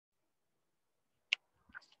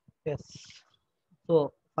Yes.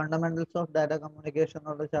 So fundamentals of data communication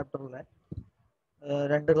of the chapter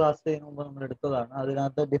രണ്ട് class മുമ്പ് നമ്മൾ എടുത്തതാണ്.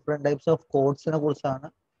 അതിനകത്ത് ഡിഫറെന്റ് ടൈപ്സ് ഓഫ് കോഡ്സിനെ കുറിച്ചാണ്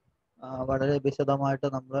വളരെ വിശദമായിട്ട്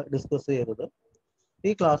നമ്മൾ ഡിസ്കസ് ചെയ്തത്.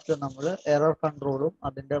 ഈ ക്ലാസ്സിൽ നമ്മൾ എറർ കൺട്രോളും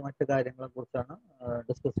അതിന്റെ മറ്റു കാര്യങ്ങളെ കുറിച്ചാണ്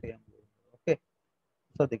ഡിസ്കസ് ചെയ്യാൻ പോകുന്നത്. ഓക്കെ,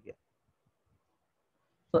 ശ്രദ്ധിക്കുക.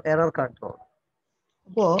 So error control.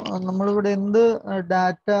 അപ്പോൾ നമ്മളിവിടെ എന്ത്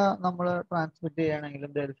ഡാറ്റ നമ്മൾ ട്രാൻസ്മിറ്റ്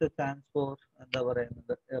ചെയ്യണമെങ്കിലും there is a chance for എന്താ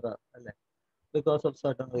പറയുന്നത് എറർ അല്ലേ, because of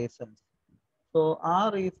certain reasons. So ആ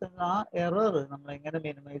റീസൺ, ആ എറർ നമ്മൾ എങ്ങനെ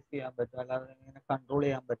മിനിമൈസ് ചെയ്യാൻ പറ്റും, അല്ലാതെ എങ്ങനെ കൺട്രോൾ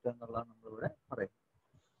ചെയ്യാൻ പറ്റും എന്നുള്ളതാണ് നമ്മളിവിടെ പറയുന്നത്.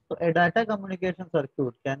 So a data communication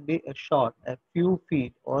circuit can be a short, a few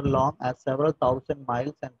feet or long as several thousand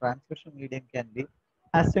miles, and transmission medium can be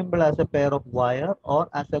as simple as a pair of wire or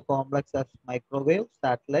as a complex as microwave,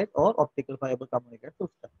 satellite or optical fiber communication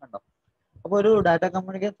system. കണ്ടോ? അപ്പോൾ ഒരു data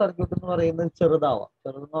communication circuit എന്ന് പറയുന്നത് ചെറുതാവാം.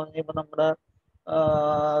 ചെറുതെന്ന് പറഞ്ഞാൽ നമ്മുടെ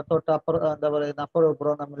തൊട്ടപ്പുറം എന്താ പറയുന്നത് അപ്പുറം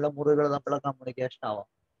ഇപ്പുറം തമ്മിലുള്ള മുറികൾ തമ്മിലുള്ള കമ്മ്യൂണിക്കേഷൻ ആവാം,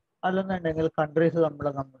 അല്ലെന്നുണ്ടെങ്കിൽ കൺട്രീസ്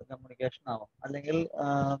തമ്മിലുള്ള കമ്മ്യൂണിക്കേഷൻ ആവാം, അല്ലെങ്കിൽ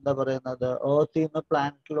എന്താ പറയുന്നത് എർത്തിൽ നിന്ന്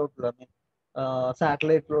പ്ലാനറ്റിലോട്ടുള്ള മീൻ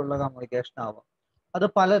സാറ്റലൈറ്റിലുള്ള കമ്മ്യൂണിക്കേഷൻ ആവാം. അത്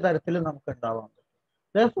പല തരത്തിലും നമുക്ക് ഉണ്ടാവാൻ പറ്റും.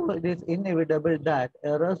 Therefore, it is inevitable that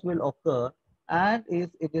errors will occur and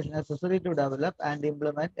it is necessary to develop and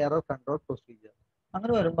implement error control procedure.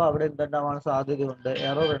 അങ്ങനെ വരുമ്പോൾ അവിടെ എന്തുണ്ടാവാൻ സാധ്യതയുണ്ട്,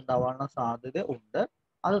 എറർ ഉണ്ടാവാനുള്ള സാധ്യത ഉണ്ട്.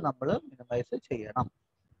 അത് നമ്മൾ മിനിമൈസ് ചെയ്യണം.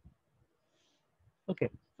 Okay,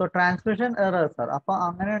 so transmission errors R, അപ്പൊ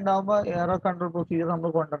അങ്ങനെ ഉണ്ടാകുമ്പോൾ എറർ കൺട്രോൾ പ്രൊസീജിയർ നമ്മൾ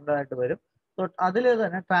കൊണ്ടുവരേണ്ടതായിട്ട് വരും. സോ അതിൽ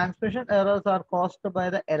തന്നെ transmission errors are caused by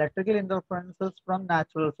the electrical ഇന്റർഫറൻസസ് from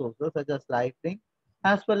natural sources such as lighting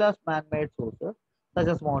as well as man made sources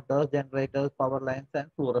such as Motors, generators, power lines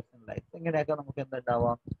and fluorescent lights. ഇങ്ങനെയൊക്കെ നമുക്ക്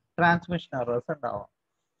എന്തുണ്ടാവാം, transmission errors ഉണ്ടാവാം.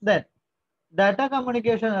 Then data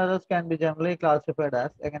communication errors can be generally classified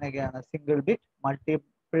as എങ്ങനെയൊക്കെയാണ്, single bit,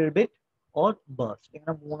 multiple bit or burst.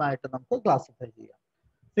 ഇങ്ങനെ മൂന്നായിട്ട് നമുക്ക് classify ചെയ്യാം.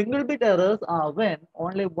 Single bit errors R when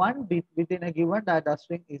only one bit within A given data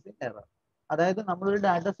string is in error. അതായത് നമ്മളൊരു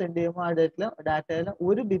data send ചെയ്യുമ്പോൾ ആ ഡാറ്റയിൽ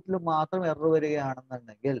ഒരു ബിറ്റിൽ മാത്രം എറർ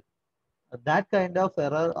വരികയാണെന്നുണ്ടെങ്കിൽ that kind of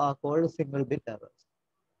error are called single bit errors.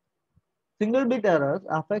 Single bit errors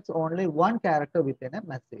affects only one character within a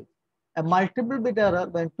message. A multiple bit error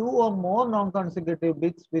when two or more non-consecutive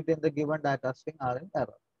bits within the given data string are in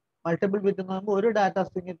error. Multiple bit എന്ന് പറയുമ്പോൾ ഒരു data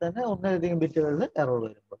സ്ട്രിംഗിൽ തന്നെ ഒന്നിലധികം ബിറ്റുകളിൽ error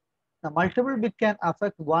വരുമ്പോൾ. The multiple bit can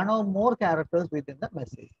affect one or more characters within the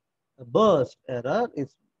message. A burst error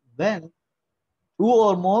is when two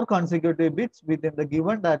or more consecutive bits within the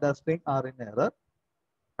given data string are in error.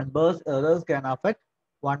 And burst errors can affect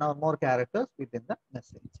one or more characters within the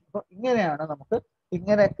message. അപ്പോൾ ഇങ്ങനെയാണ് നമുക്ക്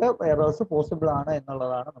ഇങ്ങനെയൊക്കെ errors possible ആണ്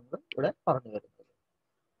എന്നുള്ളതാണ് നമ്മൾ ഇവിടെ പറഞ്ഞു വരുന്നത്.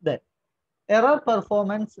 Then error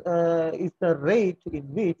performance is the rate in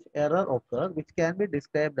which error occur, which can be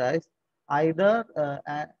described as either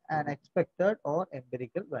an expected or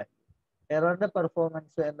empirical value. Error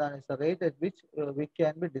performance എന്താണ്, is the rate at which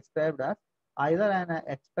can be described as either an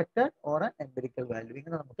expected or an empirical value.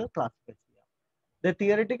 ഇങ്ങനെ നമുക്ക് classify ചെയ്യാം. The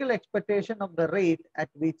theoretical expectation of the rate at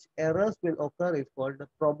which errors will occur is called the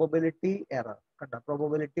probability error. കണ്ടോ,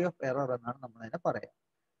 probability of error എന്നാണ് നമ്മൾ അതിനെ പറയാം.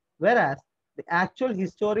 Whereas the actual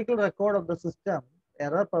historical record of the system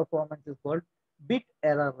error performance is called bit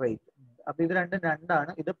error rate. അപ്പൊ ഇത്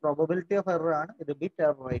രണ്ടാണ്. ഇത് probability of error ആണ്, ഇത് bit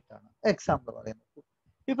error rate ആണ്. എക്സാമ്പിൾ പറയുന്നത്,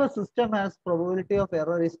 if a system has probability of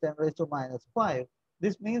error is 10 raised to minus 5,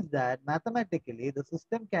 this means that mathematically the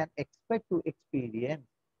system can expect to experience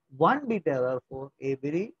 1 bit error for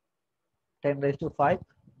every 10 raised to 5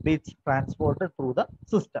 bits transported through the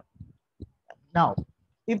system. Now,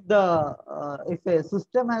 if a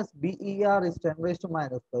system has BER is 10 raised to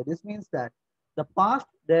minus 5, this means that the past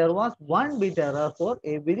there was 1 bit error for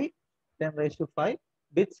every 10 raised to 5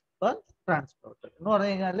 bits per transported. എന്ന്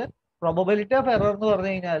പറഞ്ഞു കഴിഞ്ഞാൽ probability of error എന്ന്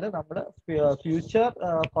പറഞ്ഞു കഴിഞ്ഞാൽ നമ്മുടെ future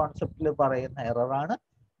കോൺസെപ്റ്റിൽ പറയുന്ന എററാണ്.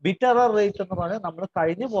 Bit error rate എന്ന് പറഞ്ഞാൽ നമ്മൾ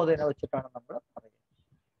കഴിഞ്ഞു പോയതിനെ വെച്ചിട്ടാണ് നമ്മൾ പറയുന്നത്.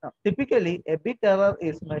 Typically, a bit error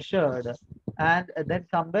is measured and then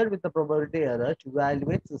compared with the probability error to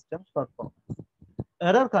evaluate system's performance.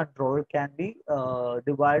 Error control can be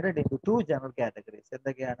divided into two general categories.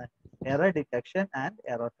 എന്തൊക്കെയാണ്, error detection and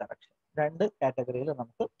error correction. രണ്ട് കാറ്റഗറിയിൽ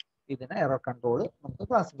നമുക്ക് ഇതിനെ error control നമുക്ക്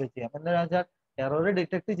classify ചെയ്യാം. എന്താണെന്ന് വെച്ചാൽ error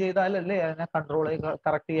detect ചെയ്താലല്ലേ അതിനെ കൺട്രോൾ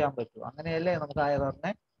കറക്റ്റ് ചെയ്യാൻ പറ്റൂ. അങ്ങനെയല്ലേ നമുക്ക് ആ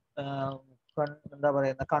എററിനെ എന്താ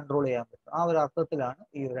പറയുന്ന കൺട്രോൾ ചെയ്യാൻ പറ്റും. ആ ഒരു അർത്ഥത്തിലാണ്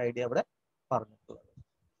ഈ ഒരു ഐഡിയ ഇവിടെ പറഞ്ഞിട്ടുള്ളത്.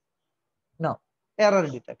 Now, error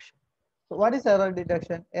detection. So what is error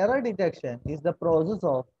detection? Error detection is the process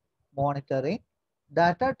of monitoring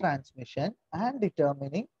data transmission and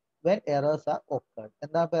determining when errors are occurred.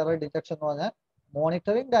 എന്താണ് error detection എന്ന് പറഞ്ഞാൽ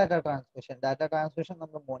monitoring data transmission. Data transmission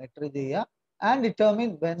നമ്മൾ monitor ചെയ്യുക, and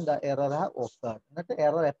determine when the error have occurred. എന്നിട്ട്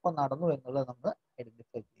error എപ്പോൾ നടന്നു എന്നുള്ളത് നമ്മൾ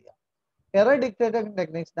ഐഡന്റിഫൈ ചെയ്യുക. Error detection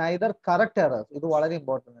techniques neither correct errors, ഇത് വളരെ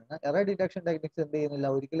ഇമ്പോർട്ടൻ്റ് ആണ്. എറർ ഡിറ്റക്ഷൻ ടെക്നിക്സ് എന്ത് ചെയ്യുന്നില്ല,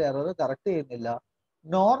 ഒരിക്കലും എറർ കറക്റ്റ് ചെയ്യുന്നില്ല.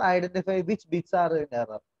 Nor identify which bits are in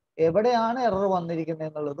error, എവിടെയാണ് എറർ വന്നിരിക്കുന്നത്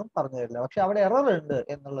എന്നുള്ളതും പറഞ്ഞു തരില്ല. പക്ഷെ അവിടെ എറർ ഉണ്ട്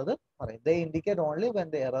എന്നുള്ളത് പറയും. ദേ indicate only when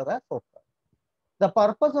the error has occurred. The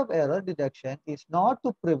purpose of error detection is not to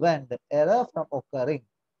prevent error from occurring,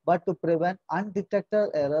 but to prevent undetected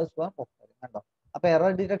errors from occurring. കണ്ടോ, അപ്പൊ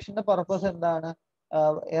എറർ ഡിറ്റക്ഷന്റെ പർപ്പസ് എന്താണ്?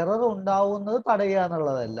 എറർ ഉണ്ടാവുന്നത് തടയുക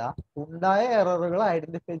എന്നുള്ളതല്ല, ഉണ്ടായ എററുകൾ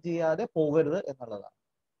ഐഡന്റിഫൈ ചെയ്യാതെ പോകരുത് എന്നുള്ളതാണ്.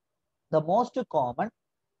 The most common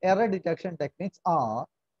error detection techniques are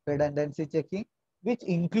redundancy checking, which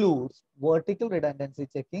includes vertical redundancy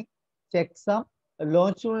checking, checksum,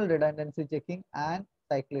 longitudinal redundancy checking, and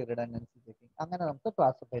cyclic redundancy checking. അങ്ങനെ നമുക്ക്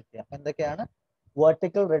ക്ലാസിഫൈ ചെയ്യാം. എന്തൊക്കെയാണ്?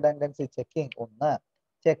 Vertical redundancy checking 1,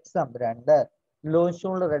 checksum 2,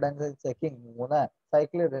 longitudinal redundancy checking 3,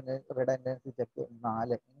 cyclic redundancy checking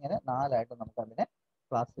 4. ഇങ്ങനെ 4 ആയിട്ട് നമുക്ക് അതിനെ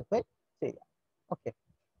classify ചെയ്യാം. Okay,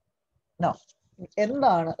 now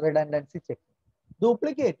എന്താണ് redundancy checking?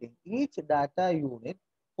 Duplicating each data unit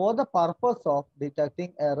for the purpose of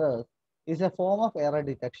detecting errors is a form of error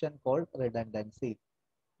detection called redundancy.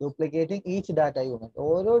 Duplicating each data unit,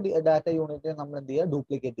 ഓരോ data യൂണിറ്റിനെ നമ്മൾ എന്ത് ചെയ്യുക,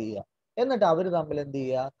 ഡ്യൂപ്ലിക്കേറ്റ് ചെയ്യുക, എന്നിട്ട് അവർ തമ്മിൽ എന്ത്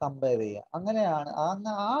ചെയ്യുക, കമ്പയർ ചെയ്യുക. അങ്ങനെയാണ്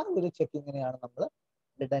ആ ഒരു ചെക്കിങ്ങിനെയാണ് നമ്മൾ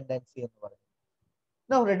redundancy എന്ന് പറയുന്നത്.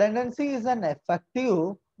 Now, redundancy is an effective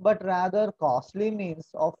but rather costly means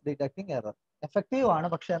of detecting error. Effective ആണ്,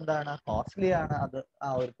 പക്ഷെ എന്താണ്, കോസ്റ്റ്ലി ആണ് അത്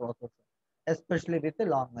ആ ഒരു process, especially with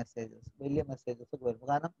long messages. വലിയ മെസ്സേജസ് വരുമ്പോൾ,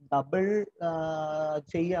 കാരണം ഡബിൾ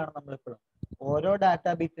ചെയ്യാണ് നമ്മളിപ്പോഴും. ഓരോ ഡാറ്റ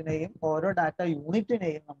ബിറ്റിനെയും ഓരോ ഡാറ്റ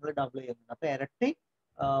യൂണിറ്റിനെയും നമ്മൾ ഡബിൾ ചെയ്യുന്നുണ്ട്. അപ്പൊ ഇരട്ടി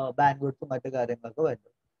ബാൻഡ്വിഡ്ത്തും മറ്റു കാര്യങ്ങളൊക്കെ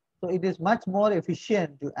വരുന്നു. So it is much more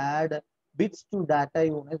efficient to add bits to data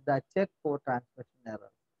units that check for transmission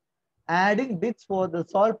error. Adding bits for the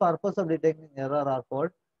sole purpose of detecting error are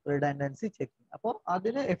called redundancy checking. അപ്പോൾ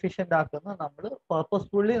അതിന് efficient ആക്കുന്ന നമ്മൾ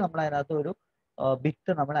purposefully നമ്മൾ അതിനകത്ത് ഒരു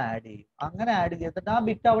bit നമ്മൾ add ചെയ്യും. അങ്ങനെ ആഡ് ചെയ്തിട്ട് ആ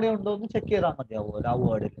ബിറ്റ് അവിടെ ഉണ്ടോ എന്ന് ചെക്ക് ചെയ്താൽ മതിയാവുമല്ലോ ആ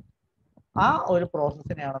വേർഡിൽ. ആ ഒരു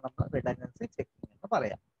പ്രോസസ്സിനെയാണ് നമ്മൾ redundancy checking എന്ന്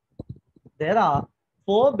പറയാം. There are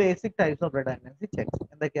 4 basic types of redundancy checks.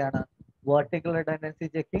 എന്തൊക്കെയാണ്? Vertical redundancy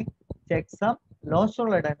checking, checksum,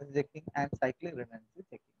 longitudinal redundancy checking, and cyclic redundancy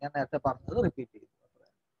checking. ഞാൻ നേരത്തെ പറഞ്ഞത് റിപ്പീറ്റ് ചെയ്തു.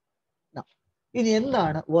 ഇനി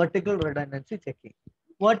എന്താണ് vertical redundancy checking?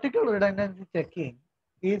 Vertical redundancy checking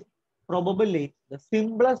is probably the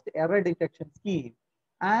simplest error detection scheme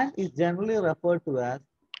and is generally referred to as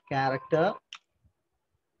character.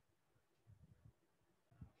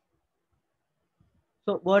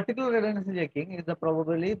 So vertical redundancy checking is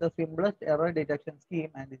probably the simplest error detection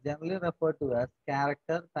scheme and is generally referred to as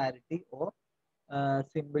character parity or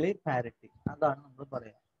simply parity. അതാണ് നമ്മൾ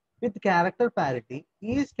പറയാം. With character parity,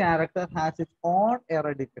 each character has its own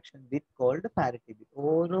error detection bit called parity bit.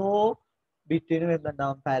 ഓരോ ബിറ്റിനും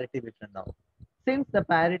എന്തുണ്ടാവും? parity bit ഉണ്ടാവും. Since the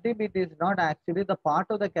parity bit is not actually the part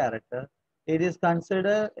of the character, it is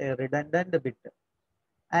considered a redundant bit.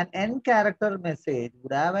 An n character message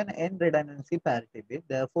would have an n redundancy parity bit.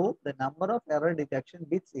 Therefore, the number of error detection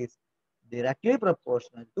bits is directly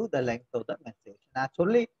proportional to the length of the message.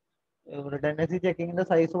 Naturally, redundancy ചെക്കിങ്ങിന്റെ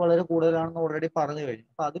size വളരെ കൂടുതലാണെന്ന് already പറഞ്ഞു കഴിഞ്ഞു.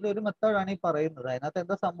 അപ്പൊ അതിലൊരു മെത്തേഡാണ് ഈ പറയുന്നത്. അതിനകത്ത്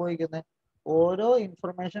എന്താ സംഭവിക്കുന്നത്? ഓരോ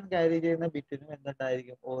ഇൻഫർമേഷൻ ക്യാരി ചെയ്യുന്ന ബിറ്റിനും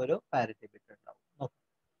എന്തുണ്ടായിരിക്കും? ഓരോ പാരിറ്റി ബിറ്റ് ഉണ്ടാവും.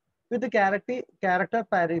 With the character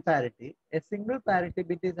parity, a single parity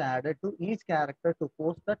bit is added to each character to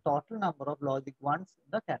force the total number of logic ones in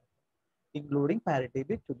the character, including parity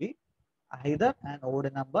bit to be either an odd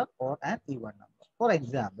number or an even number. For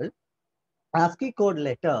example, ASCII code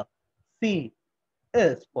letter C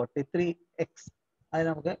is 43x. അത്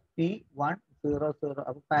നമുക്ക് P100.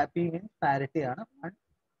 P means parity ആണ്. 40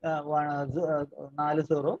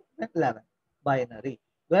 11 binary,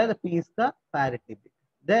 where the P is the parity bit.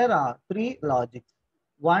 There are 3 logics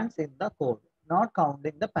ones in the code, not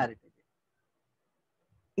counting the parity bit.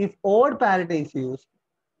 If odd parity is used,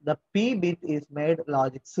 the P bit is made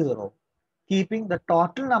logic 0, keeping the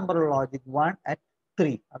total number of logic 1 at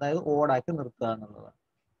 3. അതായത് odd ആക്കി നിർത്തുക എന്നുള്ളതാണ്.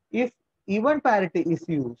 If even parity is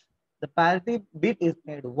used, the parity bit is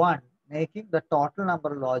made 1, making the total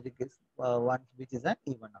number of logic is 1, which is an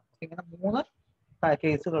even number. ഇങ്ങനെ 3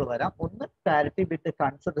 കേസുകൾ വരാം. ഒന്ന് parity bit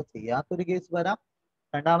consider ചെയ്യാത്തൊരു case വരാം.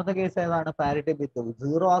 രണ്ടാമത്തെ കേസ് ഏതാണ്? പാരിറ്റി ബിറ്റ്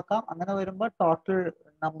 0 ആക്കാം. അങ്ങനെ വരുമ്പോൾ total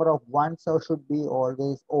number of wands should be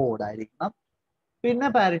always odd ആയിരിക്കണം. പിന്നെ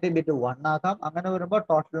പാരിറ്റി ബിറ്റ് 1 ആക്കാം. അങ്ങനെ വരുമ്പോൾ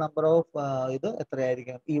ടോട്ടൽ നമ്പർ ഓഫ് ഇത്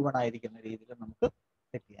എത്രയായിരിക്കും? ഈവൺ ആയിരിക്കുന്ന രീതിയിൽ നമുക്ക്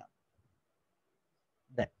സെറ്റ് ചെയ്യാം.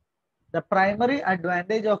 The primary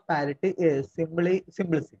advantage of parity is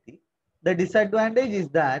simplicity. The disadvantage is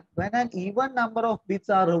that when an even number of bits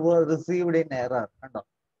are received in error,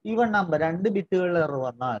 even number, 2 ബിറ്റുകൾ error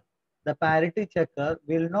വന്നാൽ, the parity checker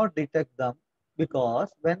will not detect them because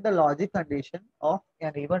when the logic condition of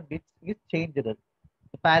an even bit is changed,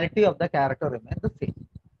 the parity of the character remains the same.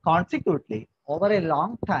 Consequently, over a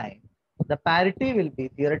long time, the parity will be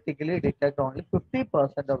theoretically detect only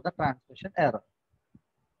 50% of the transmission error.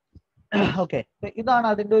 Okay, ഇതാണ്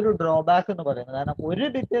അതിന്റെ ഒരു drawback എന്ന് പറയുന്നത്. കാരണം ഒരു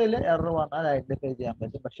ബിറ്റിൽ error വന്നാൽ identify ചെയ്യാൻ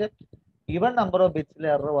പറ്റും, പക്ഷെ ഈവൻ നമ്പർ ഓഫ് ബിറ്റ്സിൽ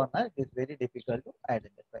എറർ വന്നാൽ it is very difficult to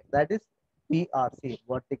identify. That is PRC,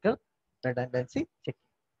 vertical redundancy checking.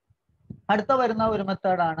 അടുത്ത വരുന്ന ഒരു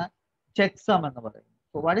മെത്തേഡാണ് ചെക്സം എന്ന് പറയുന്നത്.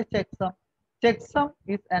 So what is checksum? Checksum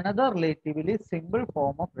is another relatively simple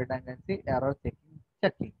form of redundancy error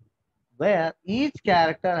checking, where each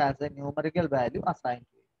character has a numerical value assigned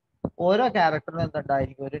to it. ഓരോ ക്യാരക്ടറിനും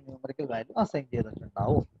എന്തുണ്ടായിരിക്കും? ഒരു numerical value assign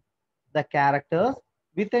ചെയ്തിട്ടുണ്ടാവും. The characters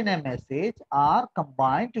within a message are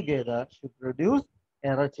combined together to produce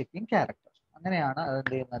error checking character. അങ്ങനെയാണ് അത്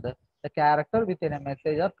എന്ത് ചെയ്യുന്നത്? The character within a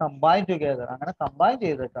message are combined together. അങ്ങനെ combine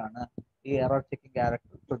ചെയ്തിട്ടാണ് ഈ error checking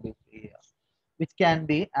character പ്രൊഡ്യൂസ് ചെയ്യുക. Which can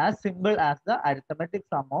be as simple as the arithmetic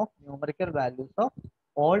sum of numerical values of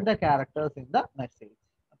all the characters in the message.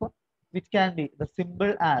 Which can be the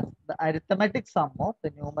simple as the arithmetic sum of the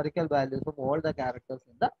numerical values of all the characters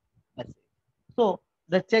in the message. So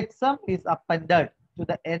the checksum is appended to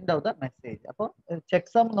the end of the message. അപ്പോൾ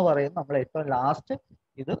checksum എന്ന് പറയുന്നത് നമ്മൾ ഏറ്റവും last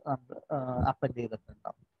ഇത് നമ്മൾ append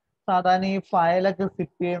ചെയ്തിട്ടുണ്ടാവും. സാധാരണ ഈ ഫയലൊക്കെ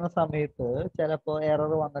സിപ്പ് ചെയ്യുന്ന സമയത്ത് ചിലപ്പോൾ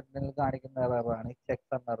എറർ വന്നിട്ടുണ്ടെങ്കിൽ കാണിക്കുന്ന എററാണ് ഈ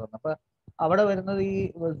ചെക്സം എറർ. അപ്പൊ അവിടെ വരുന്നത് ഈ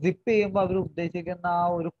സിപ്പ് ചെയ്യുമ്പോൾ അവർ ഉദ്ദേശിക്കുന്ന ആ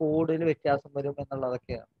ഒരു കോഡിൽ വ്യത്യാസം വരും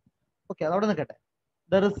എന്നുള്ളതൊക്കെയാണ്. ഓക്കെ, അതവിടെ നിൽക്കട്ടെ.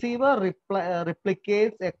 The receiver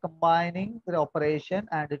replicates a combining the operation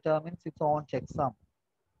and determines its own checksum.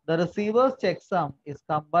 The receiver's checksum is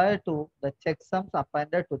compared to the checksums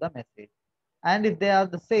appended to the message. And if they are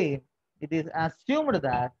the same, it is assumed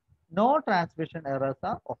that no transmission errors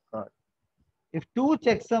are occurred. If two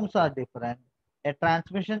checksums are different, a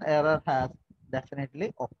transmission error has definitely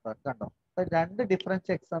occurred. കണ്ടോ? അപ്പൊ 2 different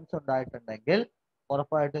ചെക്സംസ് ഉണ്ടായിട്ടുണ്ടെങ്കിൽ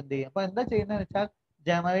ഉറപ്പായിട്ടും എന്ത് ചെയ്യും? അപ്പൊ എന്താ ചെയ്യുന്നതെന്ന് വെച്ചാൽ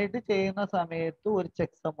ജനറേറ്റ് ചെയ്യുന്ന സമയത്ത് ഒരു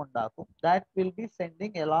ചെക്സം ഉണ്ടാക്കും. That will be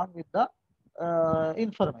sending along with the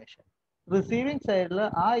information. Receiving സൈഡിൽ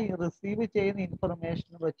ആ റിസീവ് ചെയ്യുന്ന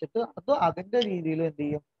ഇൻഫർമേഷൻ വെച്ചിട്ട് അത് അതിന്റെ രീതിയിൽ എന്ത്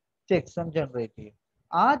ചെയ്യും? ചെക്സം ജനറേറ്റ് ചെയ്യും.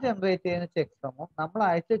 ആ ജനറേറ്റ് ചെയ്യുന്ന ചെക്സമും നമ്മൾ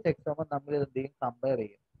അയച്ച ചെക്സമും നമ്മൾ എന്ത് ചെയ്യും? കമ്പയർ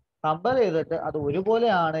ചെയ്യും. കമ്പയർ ചെയ്തിട്ട് അത്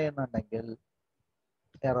ഒരുപോലെയാണ് എന്നുണ്ടെങ്കിൽ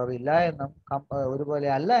എറർ ഇല്ല എന്നും, ഒരുപോലെ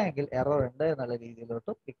അല്ല എങ്കിൽ എറർ ഉണ്ട് എന്നുള്ള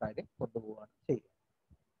രീതിയിലോട്ട് ഈ കാര്യം കൊണ്ടുപോവുകയാണ് ചെയ്യുക.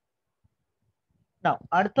 Now,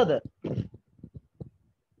 അടുത്തത്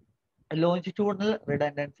longitudinal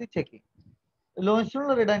redundancy checking.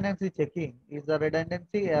 Longitudinal redundancy checking is a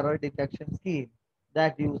redundancy error detection scheme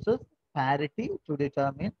that uses parity to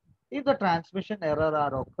determine if the transmission error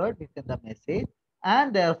are occurred within the message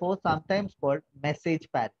and therefore sometimes called message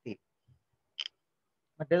parity.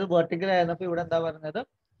 മറ്റേത് vertical ആയിരുന്നപ്പോൾ ഇവിടെ എന്താ പറയുന്നത്?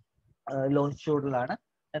 longitudinal ആണ്.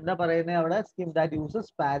 എന്താ പറയുന്നത് അവിടെ? Scheme that uses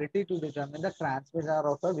parity to determine the transmission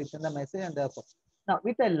error occurred within the message and therefore. Now,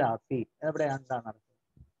 with LRC,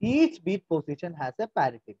 each bit position has a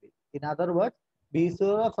parity bit. In other words,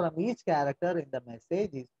 B0 from each character in the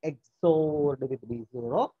message is XORed with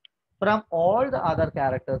B0 from all the other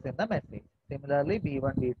characters in the message. Similarly,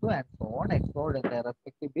 B1, B2 and so on XORed in their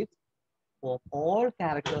respective bits for all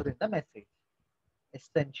characters in the message.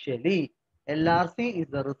 Essentially, LRC is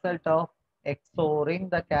the result of XORing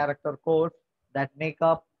the character codes that make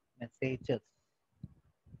up messages.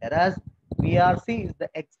 Whereas VRC is the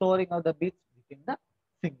XORing of the bits within the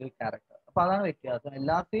single character. അപ്പൊ അതാണ് വ്യത്യാസം.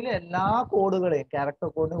 LRCയിലെ എല്ലാ കോഡുകളെയും character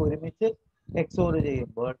കോഡിനെ ഒരുമിച്ച് XOR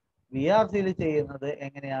ചെയ്യുമ്പോൾ VRCയിൽ ചെയ്യുന്നത്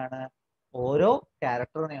എങ്ങനെയാണ്? ഓരോ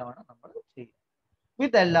ക്യാരക്ടറിനെയാണ് നമ്മൾ ചെയ്യുന്നത്.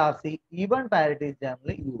 With LRC, even parity is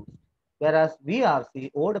generally used, whereas VRC,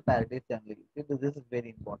 odd parity is generally used. This is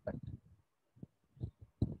very important.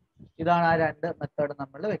 ഇതാണ് ആ 2 മെത്തേഡ്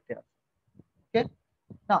നമ്മളുടെ വ്യത്യാസം. Okay.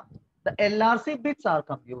 Now, the LRC bits are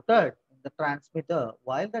computed in the transmitter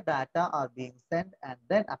while the data are being sent and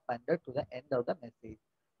then appended to the end of the message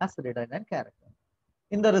as redundant character.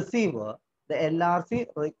 In the receiver, the LRC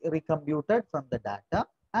recomputed from the data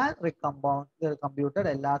and recomputed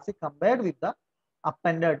LRC compared with the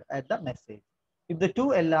appended at the message. If the two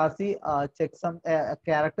LRC checksum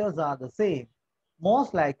characters are the same,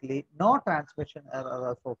 most likely no transmission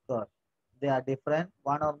errors occur. They are different,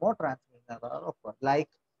 one or more transmission errors occur.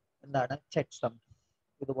 Like എന്താണ്? Checksum.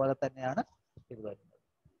 ഇതുപോലെ തന്നെയാണ് ഇത് വരുന്നത്.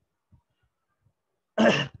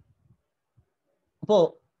 അപ്പോ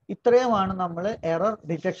ഇത്രയുമാണ് നമ്മൾ error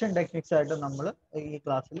detection techniques ആയിട്ട് നമ്മൾ ഈ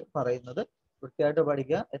ക്ലാസ്സിൽ പറയുന്നത്. വൃത്തിയായിട്ട്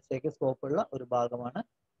പഠിക്കുക. എസ് എക്ക് സ്കോപ്പുള്ള ഒരു ഭാഗമാണ്.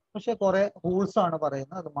 പക്ഷെ കുറെ റൂൾസ് ആണ്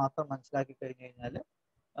പറയുന്നത്. അത് മാത്രം മനസ്സിലാക്കി കഴിഞ്ഞു കഴിഞ്ഞാൽ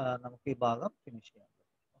നമുക്ക് ഈ ഭാഗം ഫിനിഷ് ചെയ്യാം.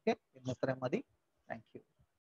 ഓക്കെ, ഇന്ന് ഇത്രയും മതി.